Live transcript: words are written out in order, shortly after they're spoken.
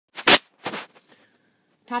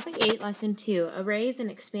Topic 8, Lesson 2, Arrays and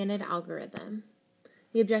Expanded Algorithm.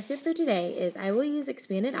 The objective for today is I will use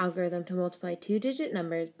expanded algorithm to multiply two-digit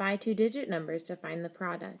numbers by two-digit numbers to find the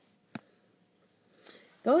product.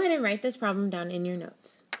 Go ahead and write this problem down in your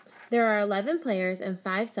notes. There are 11 players and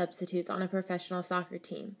 5 substitutes on a professional soccer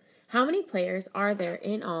team. How many players are there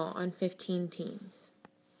in all on 15 teams?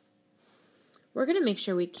 We're going to make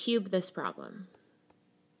sure we cube this problem.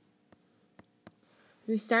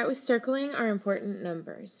 We start with circling our important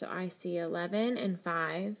numbers. So I see 11 and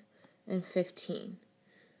 5 and 15.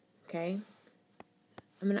 Okay?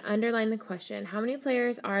 I'm going to underline the question. How many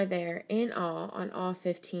players are there in all on all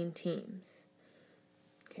 15 teams?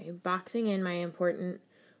 Okay, boxing in my important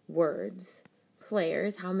words.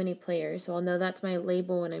 Players, how many players? So I'll know that's my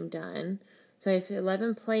label when I'm done. So I have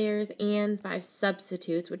 11 players and 5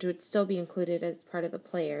 substitutes, which would still be included as part of the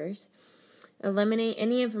players. Eliminate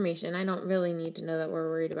any information. I don't really need to know that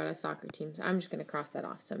we're worried about a soccer team, so I'm just going to cross that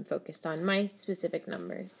off. So I'm focused on my specific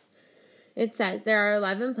numbers. It says there are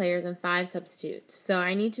 11 players and 5 substitutes, so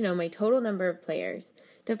I need to know my total number of players.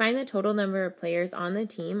 To find the total number of players on the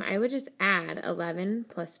team, I would just add 11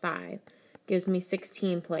 plus 5. Gives me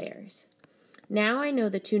 16 players. Now I know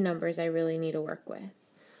the two numbers I really need to work with.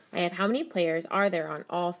 I have how many players are there on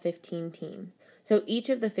all 15 teams. So each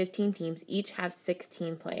of the 15 teams each have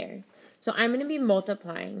 16 players. So I'm going to be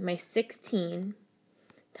multiplying my 16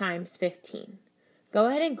 times 15. Go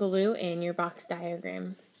ahead and glue in your box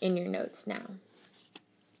diagram in your notes now.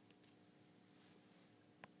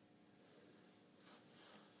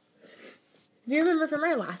 If you remember from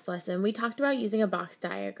our last lesson, we talked about using a box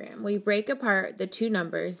diagram. We break apart the two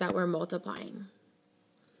numbers that we're multiplying.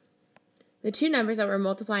 The two numbers that we're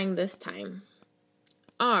multiplying this time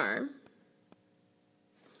are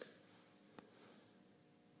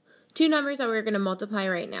two numbers that we're going to multiply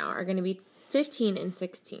right now are going to be 15 and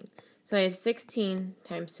 16. So I have 16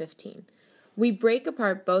 times 15. We break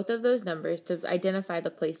apart both of those numbers to identify the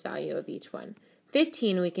place value of each one.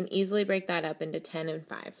 15, we can easily break that up into 10 and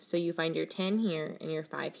 5. So you find your 10 here and your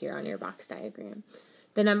 5 here on your box diagram.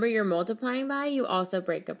 The number you're multiplying by, you also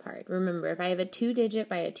break apart. Remember, if I have a 2-digit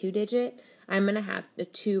by a 2-digit, I'm going to have a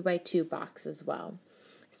 2 by 2 box as well.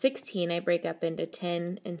 16, I break up into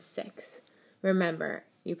 10 and 6. Remember,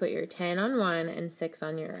 you put your 10 on one and 6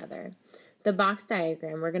 on your other. The box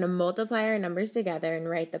diagram, we're going to multiply our numbers together and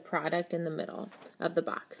write the product in the middle of the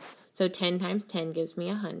box. So 10 times 10 gives me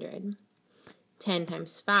 100. 10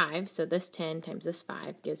 times 5, so this 10 times this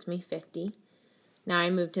 5 gives me 50. Now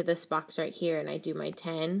I move to this box right here and I do my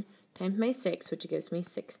 10 times my 6, which gives me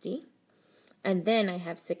 60. And then I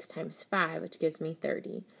have 6 times 5, which gives me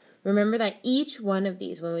 30. Remember that each one of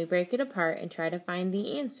these, when we break it apart and try to find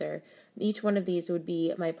the answer, each one of these would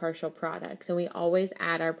be my partial products, and we always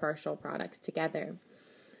add our partial products together.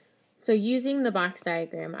 So using the box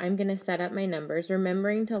diagram, I'm going to set up my numbers,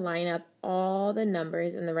 remembering to line up all the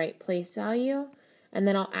numbers in the right place value, and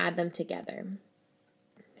then I'll add them together.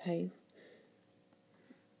 Okay.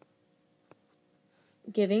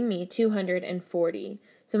 Giving me 240.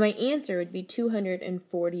 So my answer would be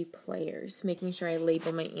 240 players, making sure I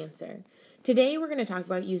label my answer. Today we're going to talk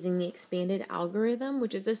about using the expanded algorithm,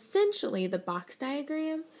 which is essentially the box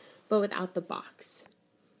diagram, but without the box.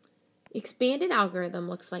 Expanded algorithm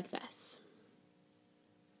looks like this.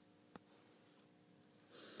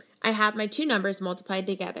 I have my two numbers multiplied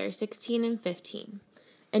together, 16 and 15.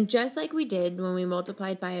 And just like we did when we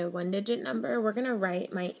multiplied by a one-digit number, we're going to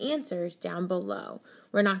write my answers down below.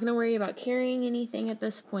 We're not going to worry about carrying anything at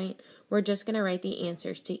this point. We're just going to write the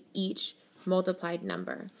answers to each multiplied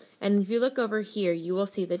number. And if you look over here, you will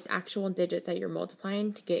see the actual digits that you're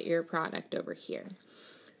multiplying to get your product over here.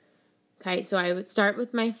 Okay, so I would start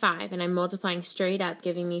with my 5, and I'm multiplying straight up,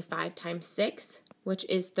 giving me 5 times 6, which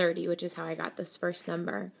is 30, which is how I got this first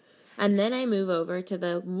number. And then I move over to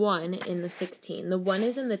the 1 in the 16. The 1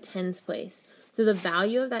 is in the tens place. So the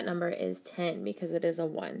value of that number is 10 because it is a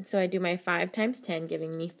 1. So I do my 5 times 10,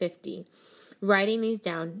 giving me 50. Writing these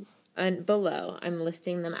down below, I'm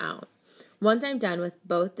listing them out. Once I'm done with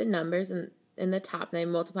both the numbers in the top, and I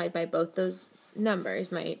multiplied by both those numbers,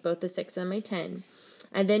 both the 6 and my 10,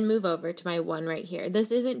 I then move over to my 1 right here.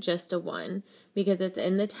 This isn't just a 1 because it's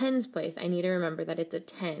in the tens place. I need to remember that it's a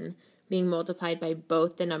 10 being multiplied by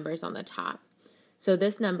both the numbers on the top. So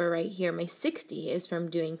this number right here, my 60, is from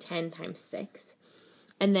doing 10 times 6.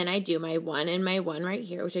 And then I do my 1 and my 1 right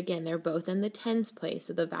here, which again, they're both in the tens place,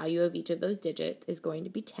 so the value of each of those digits is going to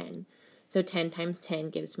be 10. So 10 times 10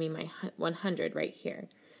 gives me my 100 right here.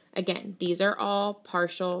 Again, these are all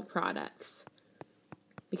partial products.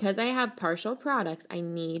 Because I have partial products, I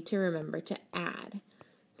need to remember to add.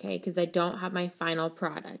 okay, because I don't have my final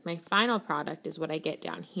product. My final product is what I get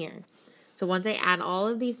down here. So once I add all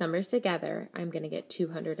of these numbers together, I'm going to get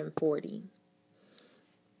 240.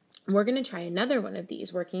 We're going to try another one of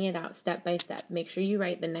these, working it out step by step. Make sure you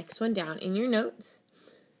write the next one down in your notes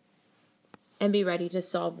and be ready to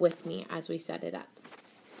solve with me as we set it up.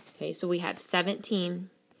 Okay, so we have 17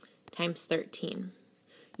 times 13.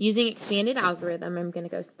 Using expanded algorithm, I'm going to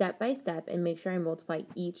go step by step and make sure I multiply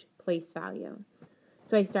each place value.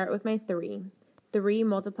 So I start with my 3. 3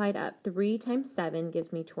 multiplied up. 3 times 7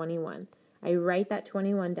 gives me 21. I write that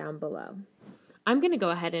 21 down below. I'm going to go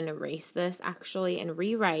ahead and erase this actually and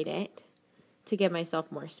rewrite it to give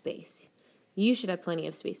myself more space. You should have plenty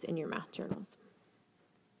of space in your math journals.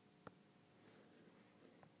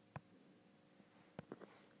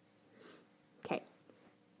 Okay,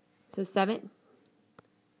 so 17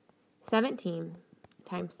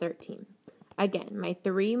 times 13. Again, my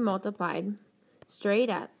 3 multiplied straight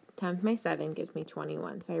up times my 7 gives me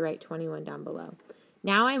 21. So I write 21 down below.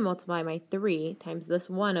 Now I multiply my 3 times this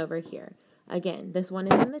 1 over here. Again, this one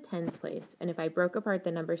is in the tens place, and if I broke apart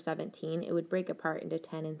the number 17, it would break apart into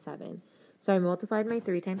 10 and 7. So I multiplied my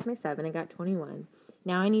 3 times my 7 and got 21.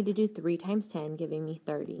 Now I need to do 3 times 10, giving me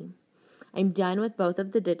 30. I'm done with both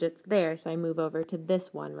of the digits there, so I move over to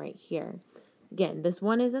this one right here. Again, this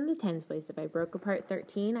one is in the tens place. If I broke apart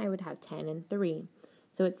 13, I would have 10 and 3.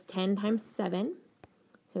 So it's 10 times 7.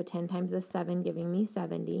 So 10 times the 7 giving me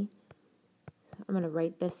 70. So I'm going to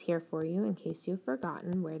write this here for you in case you've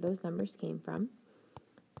forgotten where those numbers came from.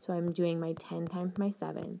 So I'm doing my 10 times my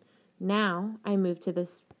 7. Now I move to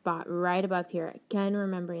this spot right above here. Again,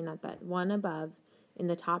 remembering that that one above in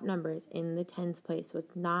the top number is in the tens place. So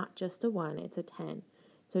it's not just a 1, it's a 10.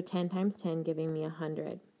 So 10 times 10 giving me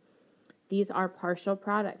 100. These are partial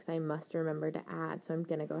products I must remember to add. So I'm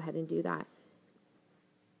going to go ahead and do that.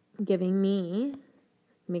 Giving me,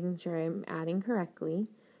 making sure I'm adding correctly,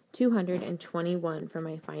 221 for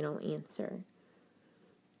my final answer.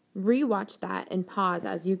 Rewatch that and pause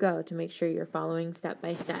as you go to make sure you're following step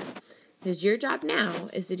by step. Because your job now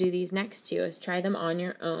is to do these next two, is try them on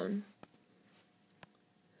your own.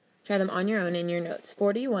 Try them on your own in your notes.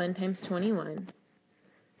 41 times 21.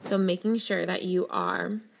 So making sure that you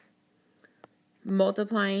are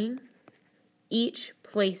multiplying each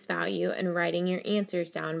place value and writing your answers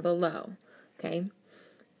down below. Okay?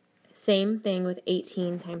 Same thing with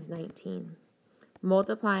 18 times 19.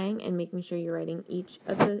 Multiplying and making sure you're writing each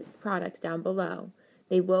of the products down below.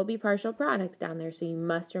 They will be partial products down there, so you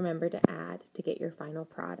must remember to add to get your final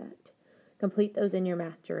product. Complete those in your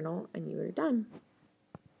math journal, and you are done.